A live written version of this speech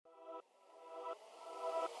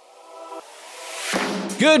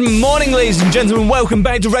Good morning, ladies and gentlemen. Welcome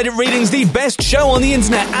back to Reddit Readings, the best show on the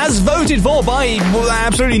internet, as voted for by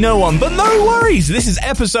absolutely no one. But no worries, this is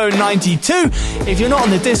episode 92. If you're not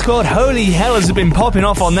on the Discord, holy hell has it been popping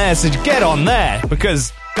off on there, so get on there,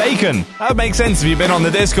 because bacon. That makes sense if you've been on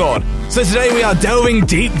the Discord. So today we are delving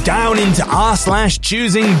deep down into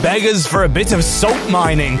r/ChoosingBeggars for a bit of salt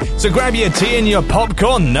mining. So grab your tea and your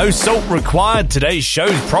popcorn, no salt required. Today's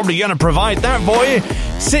show's probably going to provide that for you.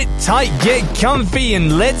 Sit tight, get comfy,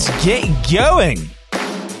 and let's get going.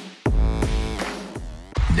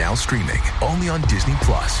 Now streaming only on Disney+.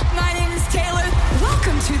 My name is Taylor.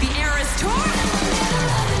 Welcome to the Eras Tour.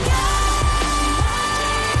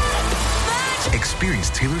 Experience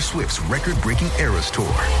Taylor Swift's record-breaking Eras Tour.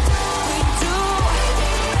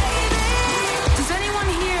 Does anyone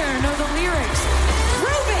here know the lyrics?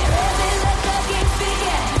 Prove it!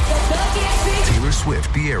 Taylor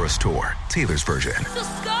Swift The Eras Tour, Taylor's version,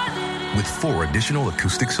 with 4 additional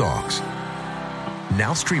acoustic songs.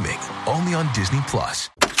 Now streaming only on Disney+.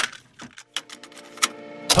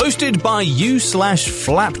 Posted by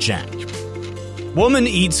you/Flapjack. Woman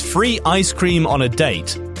eats free ice cream on a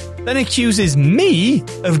date, then accuses me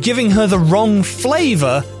of giving her the wrong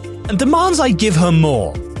flavor and demands I give her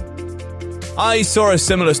more. I saw a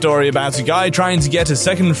similar story about a guy trying to get a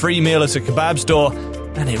second free meal at a kebab store,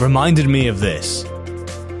 and it reminded me of this.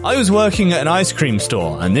 I was working at an ice cream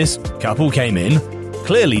store, and this couple came in,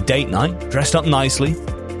 clearly date night, dressed up nicely,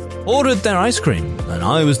 ordered their ice cream, and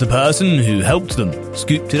I was the person who helped them,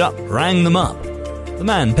 scooped it up, rang them up. The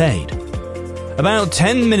man paid. About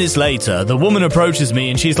 10 minutes later, the woman approaches me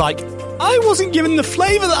and she's like, I wasn't given the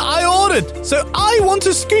flavor that I ordered, so I want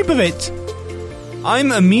a scoop of it.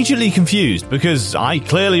 I'm immediately confused because I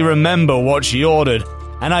clearly remember what she ordered,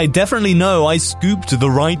 and I definitely know I scooped the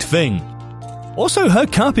right thing. Also, her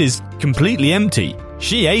cup is completely empty.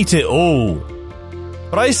 She ate it all.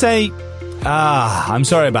 But I say, I'm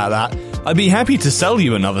sorry about that. I'd be happy to sell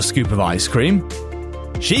you another scoop of ice cream.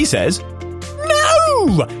 She says,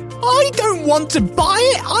 no! I don't want to buy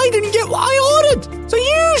it. I didn't get what I ordered. So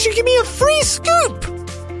you should give me a free scoop.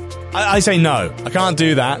 I say no, I can't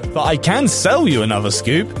do that, but I can sell you another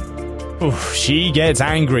scoop. Oof, she gets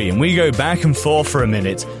angry and we go back and forth for a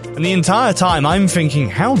minute. And the entire time I'm thinking,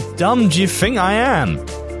 how dumb do you think I am?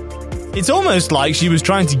 It's almost like she was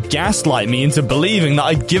trying to gaslight me into believing that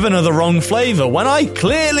I'd given her the wrong flavor when I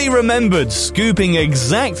clearly remembered scooping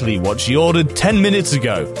exactly what she ordered 10 minutes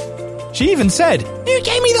ago. She even said, you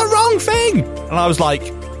gave me the wrong thing! And I was like,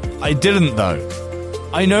 I didn't though.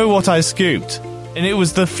 I know what I scooped, and it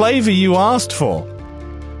was the flavor you asked for.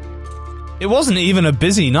 It wasn't even a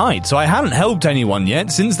busy night, so I hadn't helped anyone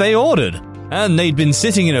yet since they ordered. And they'd been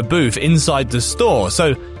sitting in a booth inside the store,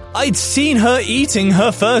 so I'd seen her eating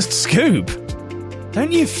her first scoop.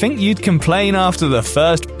 Don't you think you'd complain after the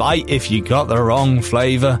first bite if you got the wrong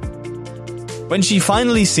flavor? When she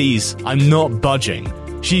finally sees I'm not budging,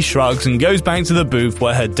 she shrugs and goes back to the booth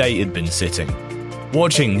where her date had been sitting,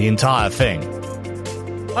 watching the entire thing.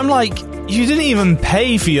 I'm like, you didn't even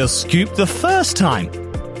pay for your scoop the first time.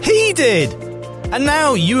 He did! And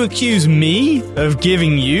now you accuse me of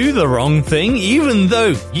giving you the wrong thing even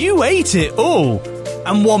though you ate it all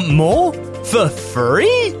and want more for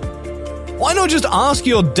free? Why not just ask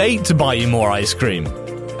your date to buy you more ice cream?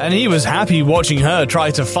 And he was happy watching her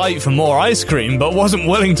try to fight for more ice cream but wasn't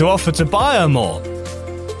willing to offer to buy her more.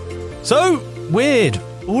 So, weird,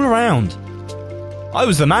 all around. I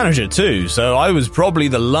was the manager too, so I was probably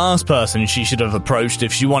the last person she should have approached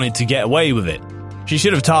if she wanted to get away with it. She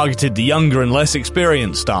should have targeted the younger and less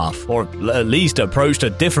experienced staff, or at least approached a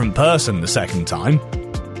different person the second time.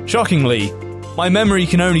 Shockingly, my memory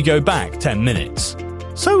can only go back 10 minutes.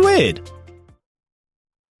 So weird.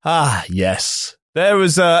 Ah, yes. There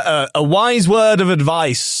was a wise word of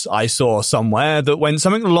advice I saw somewhere that went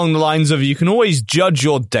something along the lines of you can always judge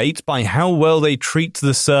your date by how well they treat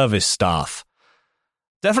the service staff.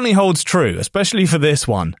 Definitely holds true, especially for this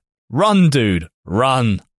one. Run, dude,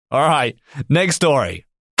 run. Alright, next story.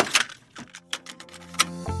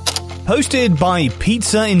 Posted by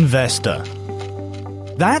Pizza Investor.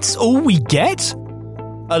 That's all we get?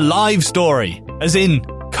 A live story, as in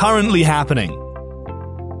currently happening.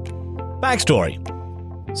 Backstory.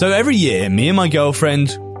 So every year, me and my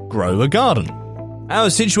girlfriend grow a garden.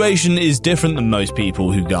 Our situation is different than most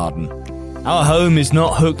people who garden. Our home is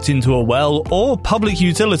not hooked into a well or public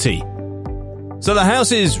utility. So the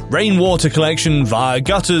house's rainwater collection via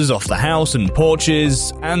gutters off the house and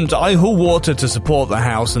porches, and I haul water to support the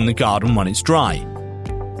house and the garden when it's dry.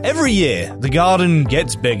 Every year, the garden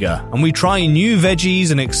gets bigger, and we try new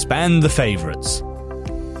veggies and expand the favourites.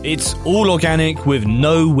 It's all organic with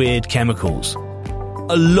no weird chemicals.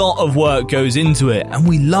 A lot of work goes into it, and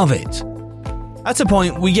we love it. At a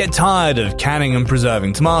point, we get tired of canning and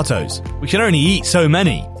preserving tomatoes. We can only eat so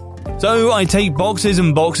many. So I take boxes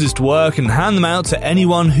and boxes to work and hand them out to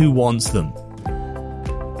anyone who wants them.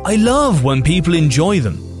 I love when people enjoy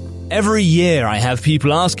them. Every year I have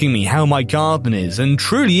people asking me how my garden is and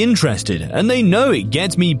truly interested, and they know it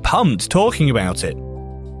gets me pumped talking about it.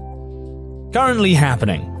 Currently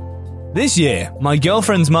happening. This year, my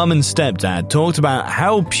girlfriend's mum and stepdad talked about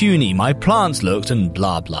how puny my plants looked and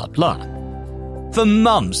blah blah blah. For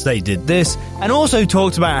months they did this, and also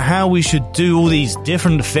talked about how we should do all these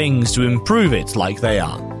different things to improve it like they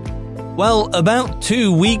are. Well, about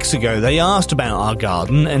 2 weeks ago they asked about our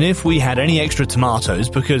garden and if we had any extra tomatoes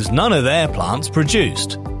because none of their plants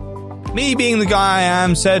produced. Me, being the guy I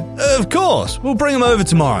am, said, "Of course, we'll bring them over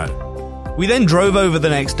tomorrow." We then drove over the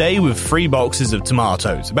next day with 3 boxes of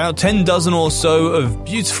tomatoes, about 10 dozen or so of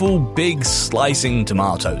beautiful, big, slicing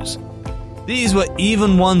tomatoes. These were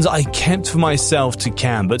even ones I kept for myself to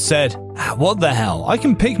can, but said, "What the hell, I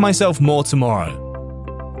can pick myself more tomorrow."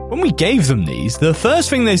 When we gave them these, the first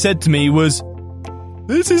thing they said to me was,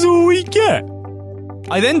 "This is all we get."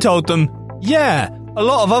 I then told them, "Yeah, a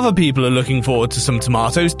lot of other people are looking forward to some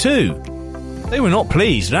tomatoes too." They were not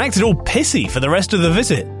pleased and acted all pissy for the rest of the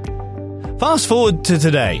visit. Fast forward to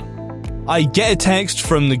today. I get a text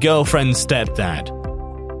from the girlfriend's stepdad.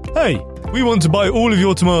 "Hey, we want to buy all of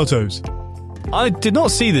your tomatoes." I did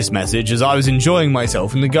not see this message as I was enjoying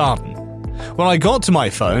myself in the garden. When I got to my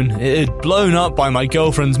phone, it had blown up by my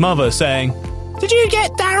girlfriend's mother saying, "Did you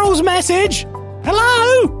get Daryl's message?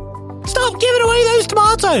 Hello? Stop giving away those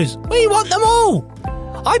tomatoes. We want them all.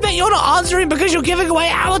 I bet you're not answering because you're giving away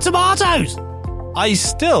our tomatoes." I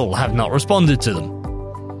still have not responded to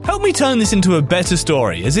them. Help me turn this into a better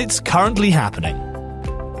story as it's currently happening.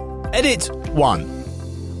 Edit 1.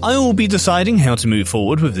 I will be deciding how to move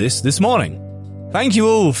forward with this morning. Thank you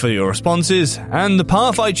all for your responses, and the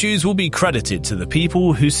path I choose will be credited to the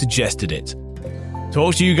people who suggested it.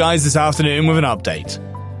 Talk to you guys this afternoon with an update.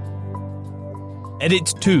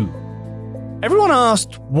 Edit 2. Everyone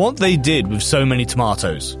asked what they did with so many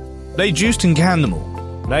tomatoes. They juiced and canned them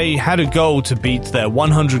all. They had a goal to beat their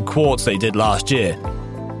 100 quarts they did last year.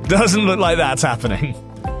 Doesn't look like that's happening.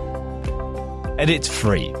 Edit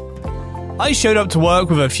 3. I showed up to work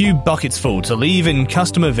with a few buckets full to leave in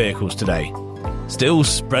customer vehicles today. Still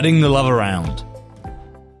spreading the love around.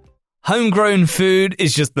 Homegrown food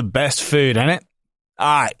is just the best food, ain't it?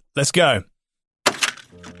 Alright, let's go.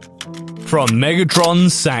 From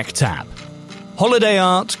Megatron's Sack Tap. Holiday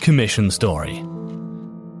Art Commission Story.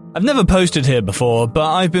 I've never posted here before,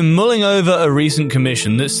 but I've been mulling over a recent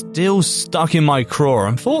commission that's still stuck in my craw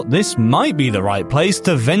and thought this might be the right place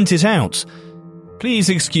to vent it out. Please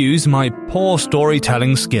excuse my poor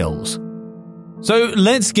storytelling skills. So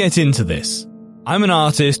let's get into this. I'm an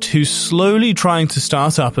artist who's slowly trying to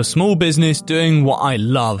start up a small business doing what I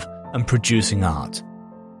love and producing art.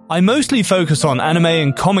 I mostly focus on anime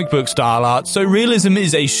and comic book style art, so realism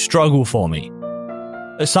is a struggle for me.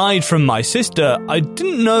 Aside from my sister, I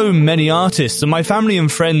didn't know many artists, and my family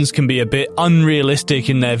and friends can be a bit unrealistic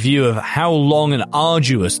in their view of how long and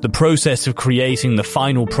arduous the process of creating the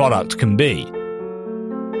final product can be.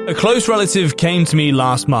 A close relative came to me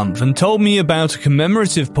last month and told me about a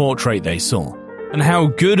commemorative portrait they saw, and how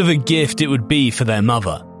good of a gift it would be for their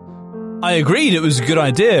mother. I agreed it was a good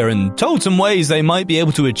idea and told some ways they might be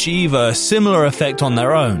able to achieve a similar effect on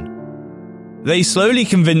their own. They slowly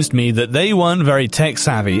convinced me that they weren't very tech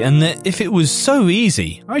savvy and that if it was so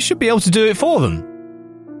easy, I should be able to do it for them.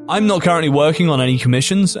 I'm not currently working on any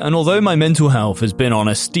commissions, and although my mental health has been on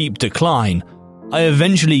a steep decline, I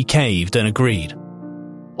eventually caved and agreed.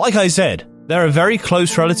 Like I said, they're a very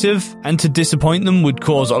close relative, and to disappoint them would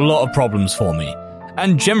cause a lot of problems for me,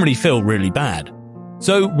 and generally feel really bad.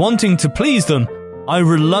 So, wanting to please them, I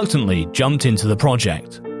reluctantly jumped into the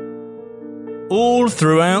project. All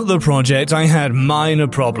throughout the project I had minor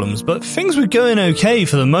problems, but things were going okay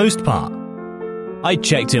for the most part. I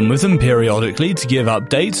checked in with them periodically to give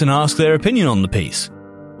updates and ask their opinion on the piece.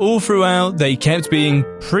 All throughout they kept being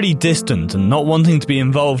pretty distant and not wanting to be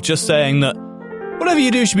involved, just saying that whatever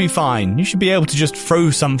you do should be fine, you should be able to just throw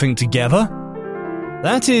something together.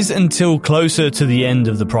 That is until closer to the end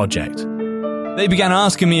of the project. They began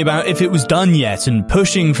asking me about if it was done yet and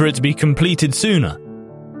pushing for it to be completed sooner.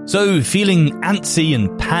 So, feeling antsy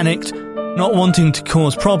and panicked, not wanting to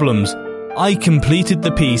cause problems, I completed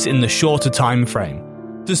the piece in the shorter time frame,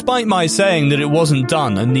 despite my saying that it wasn't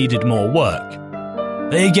done and needed more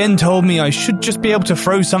work. They again told me I should just be able to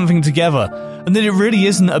throw something together and that it really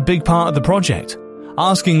isn't a big part of the project,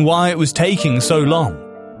 asking why it was taking so long.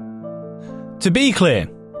 To be clear,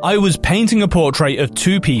 I was painting a portrait of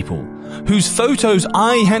two people whose photos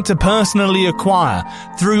I had to personally acquire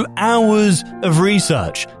through hours of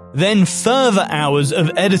research, then further hours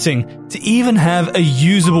of editing to even have a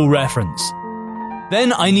usable reference.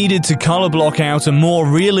 Then I needed to colour block out a more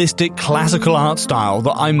realistic classical art style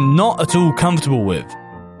that I'm not at all comfortable with.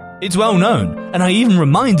 It's well known, and I even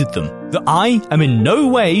reminded them that I am in no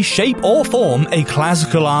way, shape or form a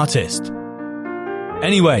classical artist.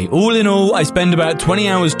 Anyway, all in all, I spent about 20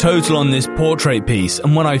 hours total on this portrait piece,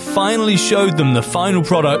 and when I finally showed them the final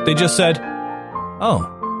product, they just said, "Oh,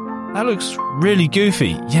 that looks really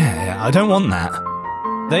goofy. Yeah, I don't want that."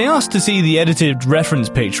 They asked to see the edited reference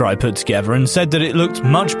picture I put together and said that it looked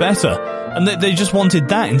much better, and that they just wanted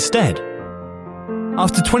that instead.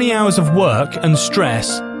 After 20 hours of work and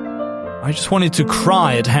stress, I just wanted to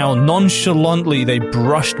cry at how nonchalantly they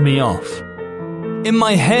brushed me off. In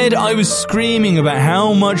my head, I was screaming about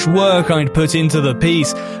how much work I'd put into the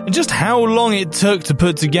piece and just how long it took to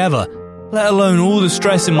put together, let alone all the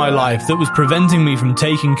stress in my life that was preventing me from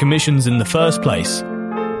taking commissions in the first place,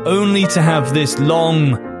 only to have this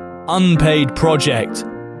long, unpaid project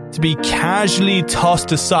to be casually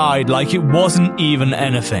tossed aside like it wasn't even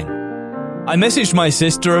anything. I messaged my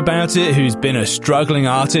sister about it, who's been a struggling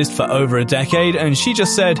artist for over a decade, and she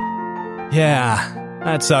just said, "Yeah,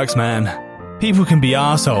 that sucks, man. People can be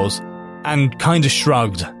assholes," and kinda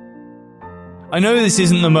shrugged. I know this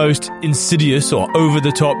isn't the most insidious or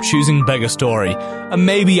over-the-top choosing beggar story, and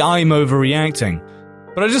maybe I'm overreacting,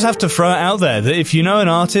 but I just have to throw it out there that if you know an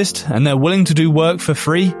artist and they're willing to do work for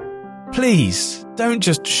free, please don't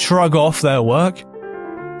just shrug off their work.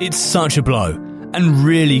 It's such a blow, and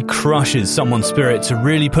really crushes someone's spirit to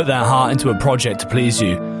really put their heart into a project to please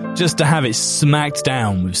you, just to have it smacked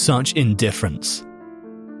down with such indifference.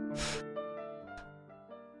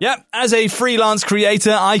 Yep, as a freelance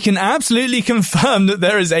creator, I can absolutely confirm that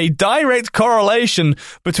there is a direct correlation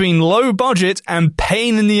between low budget and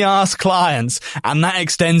pain-in-the-ass clients, and that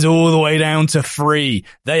extends all the way down to free.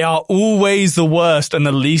 They are always the worst and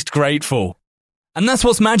the least grateful. And that's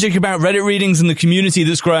what's magic about Reddit readings and the community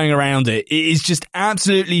that's growing around it. It is just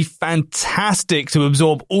absolutely fantastic to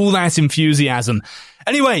absorb all that enthusiasm.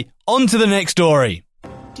 Anyway, on to the next story.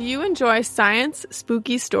 Do you enjoy science,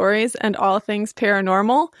 spooky stories, and all things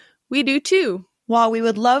paranormal? We do too. While we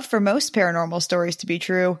would love for most paranormal stories to be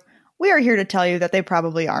true, we are here to tell you that they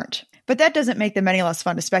probably aren't. But that doesn't make them any less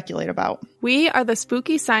fun to speculate about. We are the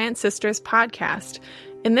Spooky Science Sisters podcast.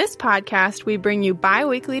 In this podcast, we bring you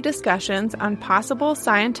bi-weekly discussions on possible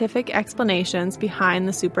scientific explanations behind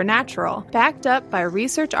the supernatural. Backed up by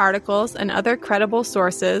research articles and other credible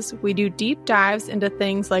sources, we do deep dives into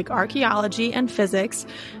things like archaeology and physics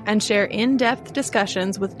and share in-depth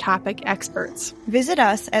discussions with topic experts. Visit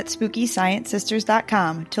us at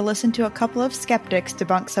SpookyScienceSisters.com to listen to a couple of skeptics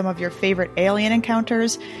debunk some of your favorite alien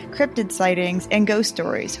encounters, cryptid sightings, and ghost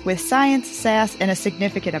stories with science, sass, and a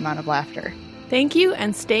significant amount of laughter. Thank you,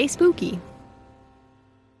 and stay spooky.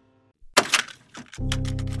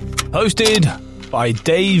 Hosted by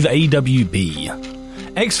Dave AWB.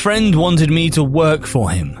 Ex-friend wanted me to work for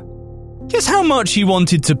him. Guess how much he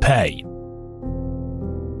wanted to pay?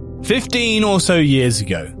 15 or so years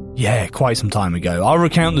ago. Yeah, quite some time ago. I'll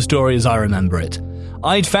recount the story as I remember it.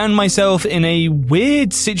 I'd found myself in a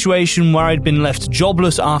weird situation where I'd been left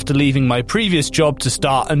jobless after leaving my previous job to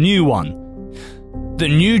start a new one. The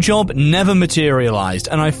new job never materialized,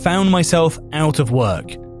 and I found myself out of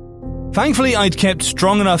work. Thankfully, I'd kept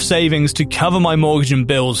strong enough savings to cover my mortgage and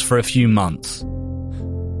bills for a few months.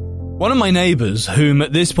 One of my neighbours, whom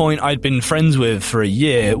at this point I'd been friends with for a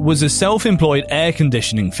year, was a self-employed air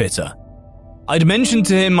conditioning fitter. I'd mentioned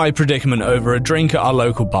to him my predicament over a drink at our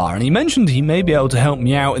local bar, and he mentioned he may be able to help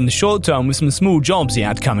me out in the short term with some small jobs he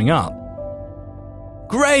had coming up.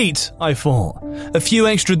 Great, I thought. A few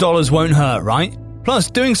extra dollars won't hurt, right?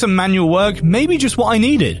 Plus, doing some manual work may be just what I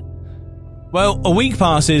needed. Well, a week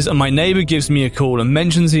passes and my neighbour gives me a call and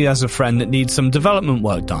mentions he has a friend that needs some development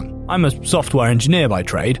work done. I'm a software engineer by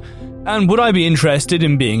trade, and would I be interested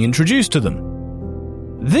in being introduced to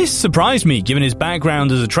them? This surprised me given his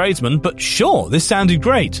background as a tradesman, but sure, this sounded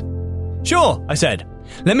great. Sure, I said.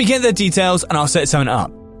 Let me get their details and I'll set something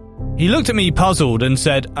up. He looked at me puzzled and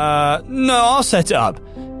said, no, I'll set it up.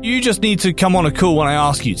 You just need to come on a call when I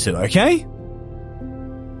ask you to, okay?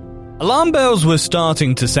 Alarm bells were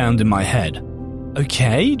starting to sound in my head.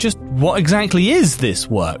 Okay, just what exactly is this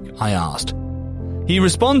work? I asked. He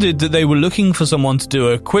responded that they were looking for someone to do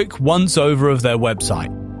a quick once-over of their website.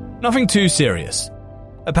 Nothing too serious.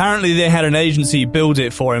 Apparently they had an agency build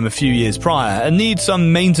it for him a few years prior and need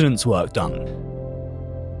some maintenance work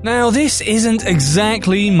done. Now, this isn't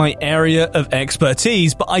exactly my area of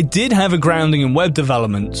expertise, but I did have a grounding in web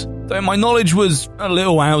development, though my knowledge was a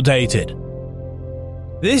little outdated.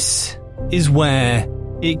 This is where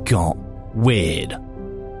it got weird.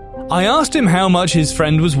 I asked him how much his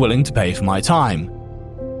friend was willing to pay for my time.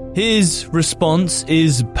 His response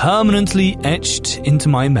is permanently etched into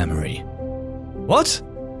my memory. What?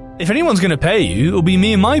 If anyone's going to pay you, it'll be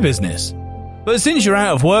me and my business. But since you're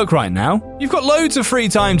out of work right now, you've got loads of free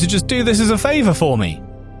time to just do this as a favour for me.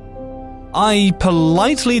 I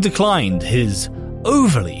politely declined his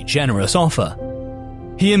overly generous offer.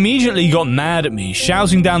 He immediately got mad at me,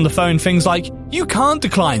 shouting down the phone things like, "You can't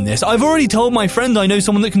decline this. I've already told my friend I know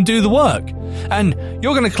someone that can do the work. And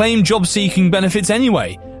you're going to claim job-seeking benefits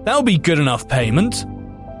anyway. That'll be good enough payment."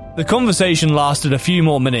 The conversation lasted a few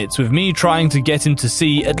more minutes with me trying to get him to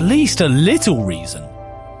see at least a little reason.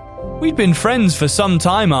 We'd been friends for some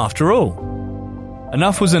time after all.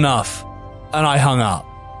 Enough was enough, and I hung up.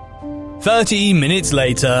 30 minutes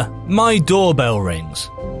later, my doorbell rings.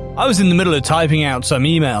 I was in the middle of typing out some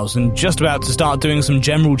emails and just about to start doing some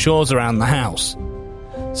general chores around the house.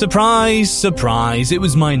 Surprise, surprise, it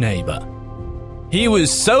was my neighbour. He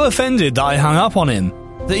was so offended that I hung up on him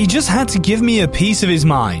that he just had to give me a piece of his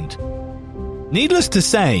mind. Needless to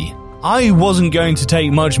say, I wasn't going to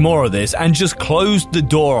take much more of this and just closed the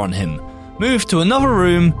door on him, moved to another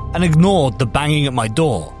room and ignored the banging at my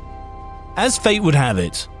door. As fate would have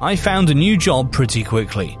it, I found a new job pretty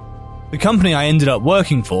quickly. The company I ended up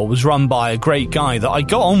working for was run by a great guy that I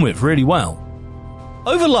got on with really well.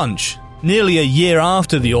 Over lunch, nearly a year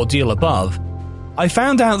after the ordeal above, I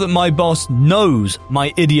found out that my boss knows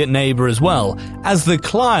my idiot neighbour as well as the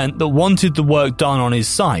client that wanted the work done on his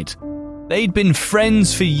site. They'd been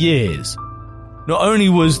friends for years. Not only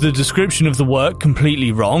was the description of the work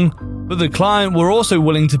completely wrong, but the client were also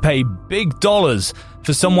willing to pay big dollars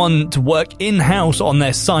for someone to work in-house on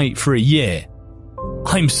their site for a year.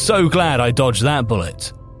 I'm so glad I dodged that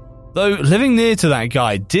bullet. Though living near to that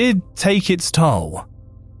guy did take its toll.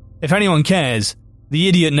 If anyone cares, the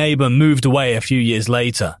idiot neighbour moved away a few years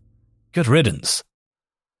later. Good riddance.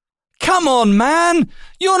 Come on, man!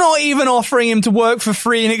 You're not even offering him to work for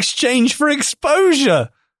free in exchange for exposure!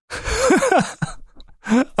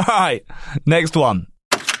 Alright, next one.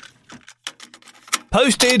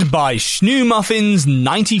 Posted by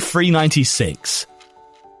Schnoumuffins9396.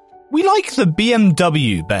 We like the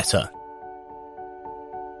BMW better.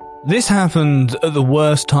 This happened at the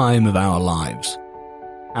worst time of our lives.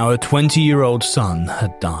 Our 20-year-old son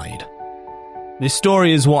had died. This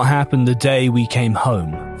story is what happened the day we came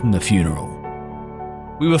home from the funeral.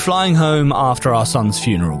 We were flying home after our son's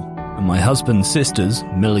funeral, and my husband's sisters,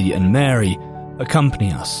 Millie and Mary,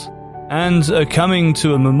 accompany us, and are coming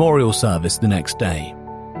to a memorial service the next day.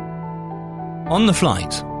 On the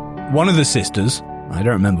flight, one of the sisters, I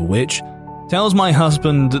don't remember which, tells my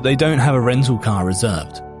husband that they don't have a rental car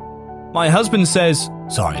reserved. My husband says,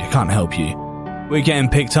 "Sorry, I can't help you. We're getting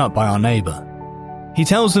picked up by our neighbour." He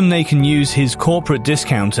tells them they can use his corporate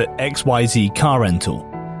discount at XYZ Car Rental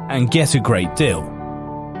and get a great deal.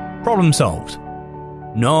 Problem solved.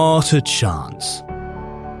 Not a chance.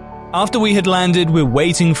 After we had landed, we're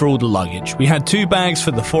waiting for all the luggage. We had 2 bags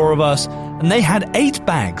for the 4 of us, and they had 8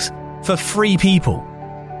 bags for 3 people.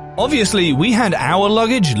 Obviously, we had our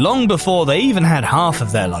luggage long before they even had half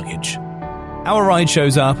of their luggage. Our ride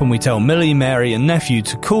shows up and we tell Millie, Mary and nephew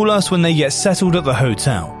to call us when they get settled at the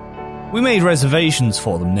hotel. We made reservations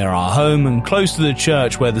for them near our home and close to the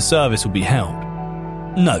church where the service will be held.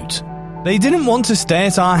 Note, they didn't want to stay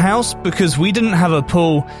at our house because we didn't have a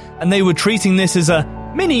pool and they were treating this as a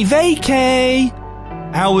mini vacay.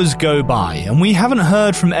 Hours go by and we haven't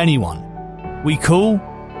heard from anyone. We call,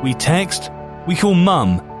 we text, we call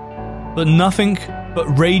Mum, but nothing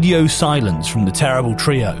but radio silence from the terrible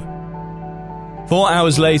trio. 4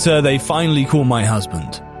 hours later, they finally call my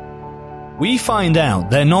husband. We find out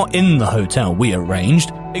they're not in the hotel we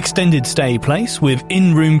arranged, extended stay place with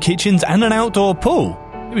in-room kitchens and an outdoor pool.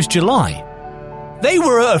 It was July. They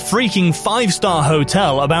were at a freaking 5-star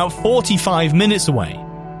hotel about 45 minutes away.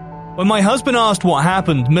 When my husband asked what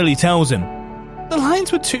happened, Millie tells him, "The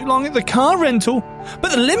lines were too long at the car rental,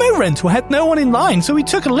 but the limo rental had no one in line, so we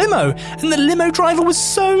took a limo, and the limo driver was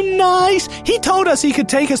so nice. He told us he could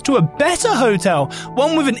take us to a better hotel,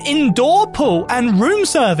 one with an indoor pool and room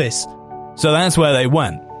service." So that's where they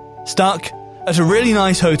went. Stuck at a really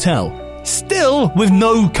nice hotel, still with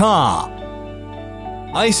no car.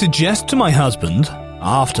 I suggest to my husband,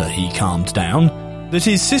 after he calmed down, that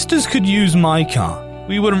his sisters could use my car.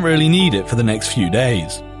 We wouldn't really need it for the next few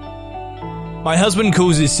days. My husband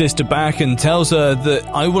calls his sister back and tells her that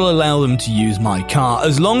I will allow them to use my car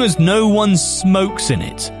as long as no one smokes in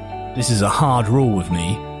it. This is a hard rule with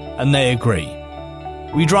me, and they agree.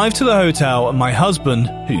 We drive to the hotel and my husband,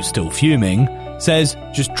 who's still fuming, says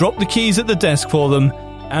just drop the keys at the desk for them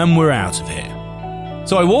and we're out of here.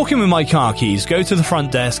 So I walk in with my car keys, go to the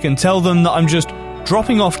front desk and tell them that I'm just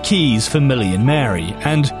dropping off keys for Millie and Mary,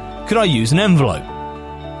 and could I use an envelope?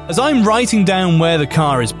 As I'm writing down where the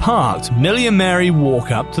car is parked, Millie and Mary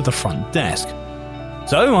walk up to the front desk.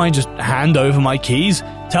 So I just hand over my keys,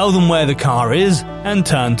 tell them where the car is, and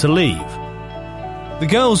turn to leave. The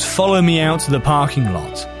girls follow me out to the parking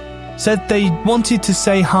lot, said they wanted to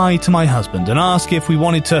say hi to my husband and ask if we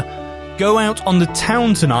wanted to go out on the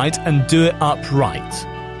town tonight and do it upright.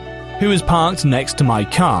 Who was parked next to my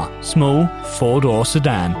car, small 4-door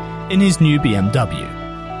sedan, in his new BMW.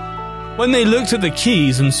 When they looked at the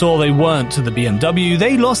keys and saw they weren't to the BMW,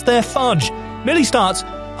 they lost their fudge. Millie starts,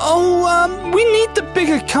 we need the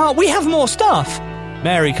bigger car, we have more stuff.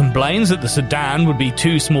 Mary complains that the sedan would be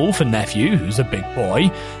too small for nephew, who's a big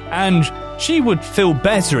boy, and she would feel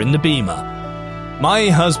better in the Beamer. My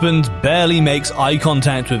husband barely makes eye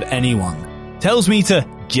contact with anyone, tells me to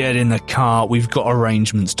get in the car, we've got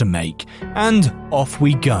arrangements to make, and off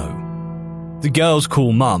we go. The girls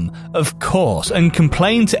call Mum, of course, and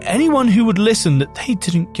complain to anyone who would listen that they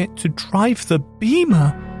didn't get to drive the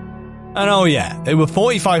Beamer. And oh yeah, they were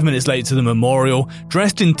 45 minutes late to the memorial,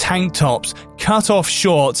 dressed in tank tops, cut-off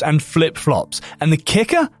shorts, and flip-flops. And the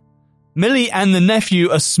kicker? Millie and the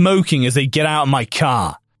nephew are smoking as they get out of my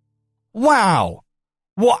car. Wow!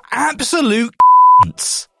 What absolute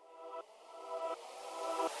c***s.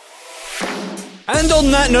 And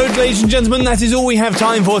on that note, ladies and gentlemen, that is all we have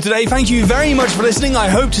time for today. Thank you very much for listening. I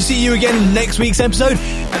hope to see you again in next week's episode.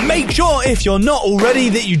 And make sure, if you're not already,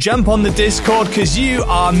 that you jump on the Discord, because you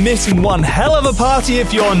are missing one hell of a party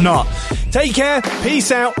if you're not. Take care,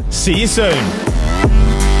 peace out, see you soon.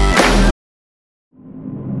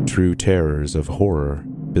 True terrors of horror,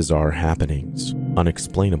 bizarre happenings,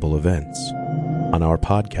 unexplainable events. On our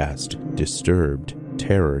podcast, Disturbed,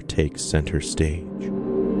 terror takes center stage.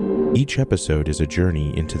 Each episode is a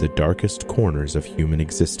journey into the darkest corners of human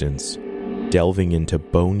existence, delving into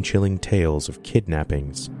bone-chilling tales of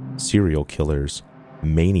kidnappings, serial killers,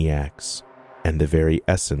 maniacs, and the very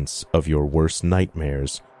essence of your worst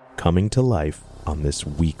nightmares coming to life on this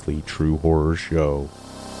weekly true horror show.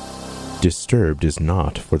 Disturbed is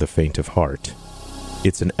not for the faint of heart.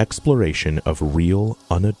 It's an exploration of real,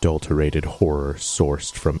 unadulterated horror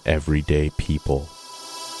sourced from everyday people.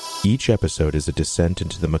 Each episode is a descent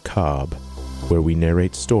into the macabre, where we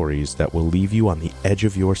narrate stories that will leave you on the edge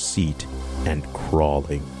of your seat and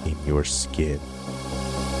crawling in your skin.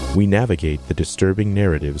 We navigate the disturbing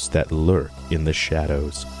narratives that lurk in the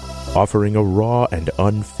shadows, offering a raw and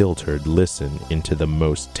unfiltered listen into the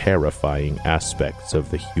most terrifying aspects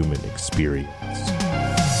of the human experience.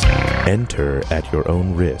 Enter at your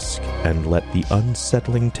own risk and let the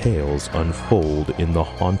unsettling tales unfold in the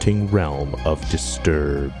haunting realm of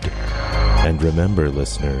Disturbed. And remember,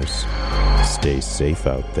 listeners, stay safe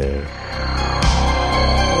out there.